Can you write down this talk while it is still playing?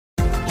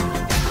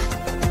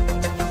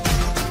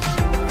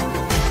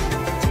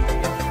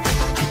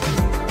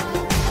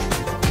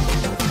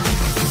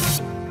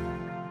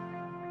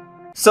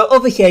So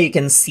over here, you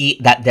can see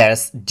that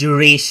there's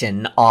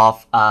duration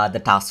of the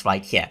task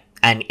right here.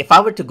 And if I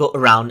were to go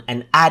around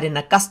and add in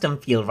a custom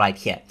field right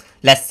here,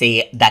 let's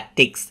say that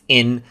takes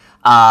in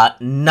a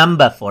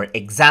number, for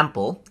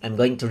example. I'm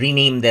going to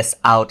rename this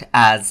out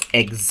as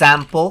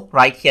example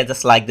right here,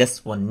 just like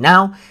this one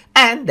now,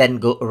 and then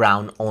go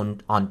around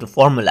onto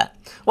formula.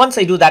 Once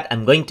I do that,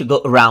 I'm going to go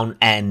around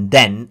and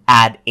then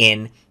add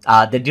in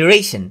the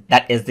duration.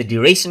 That is the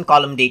duration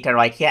column data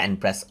right here, and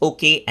press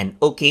OK and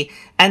OK.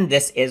 And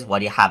this is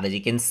what you have, as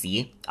you can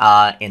see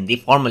in the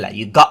formula.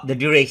 You got the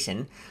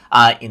duration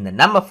in the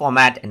number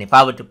format. And if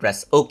I were to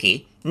press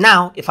OK,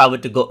 now if I were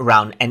to go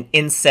around and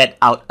insert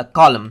out a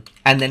column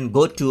and then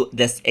go to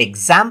this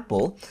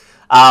example,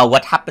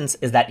 what happens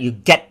is that you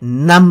get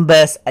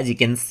numbers, as you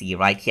can see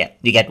right here.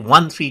 You get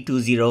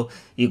 1320,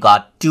 you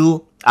got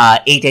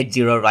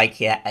 2880 right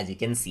here, as you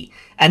can see.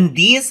 And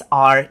these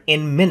are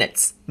in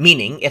minutes,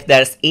 meaning if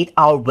there's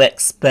 8-hour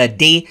works per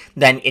day,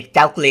 then it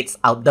calculates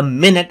out the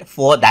minute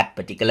for that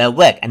particular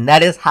work. And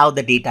that is how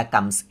the data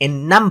comes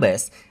in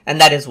numbers.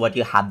 And that is what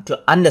you have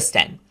to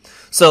understand.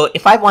 So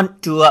if I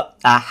want to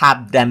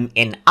have them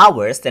in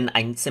hours, then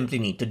I simply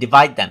need to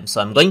divide them. So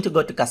I'm going to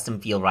go to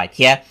custom field right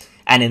here.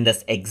 And in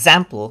this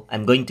example,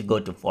 I'm going to go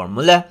to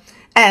formula.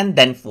 And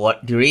then for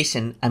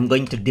duration, I'm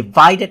going to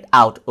divide it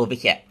out over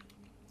here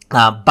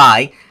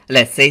by,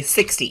 let's say,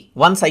 60.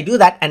 Once I do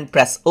that and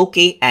press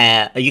OK,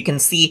 you can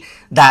see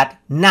that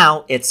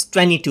now it's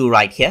 22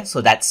 right here.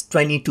 So that's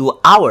 22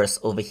 hours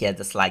over here,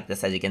 just like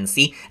this, as you can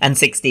see. And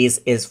 6 days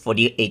is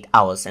 48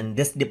 hours. And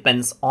this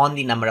depends on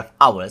the number of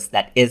hours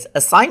that is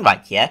assigned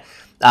right here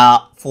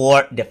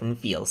for different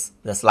fields,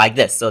 just like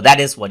this. So that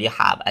is what you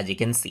have, as you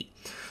can see.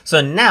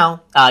 So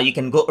now you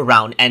can go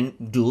around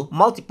and do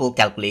multiple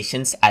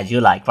calculations as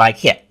you like right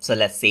here. So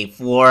let's say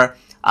for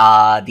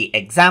the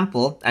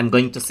example, I'm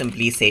going to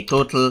simply say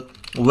total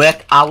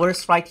work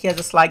hours right here,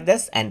 just like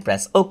this, and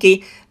press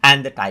OK,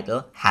 and the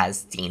title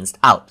has changed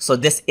out. So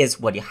this is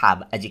what you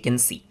have, as you can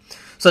see.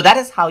 So that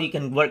is how you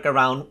can work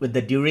around with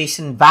the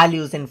duration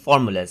values in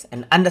formulas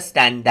and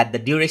understand that the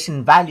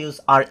duration values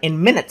are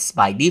in minutes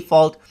by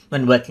default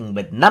when working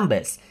with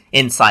numbers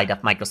inside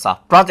of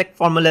Microsoft Project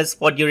formulas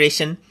for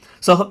duration.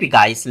 So I hope you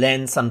guys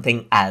learned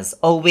something as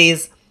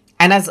always.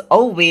 And as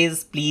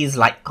always, please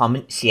like,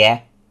 comment,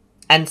 share,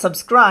 and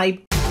subscribe.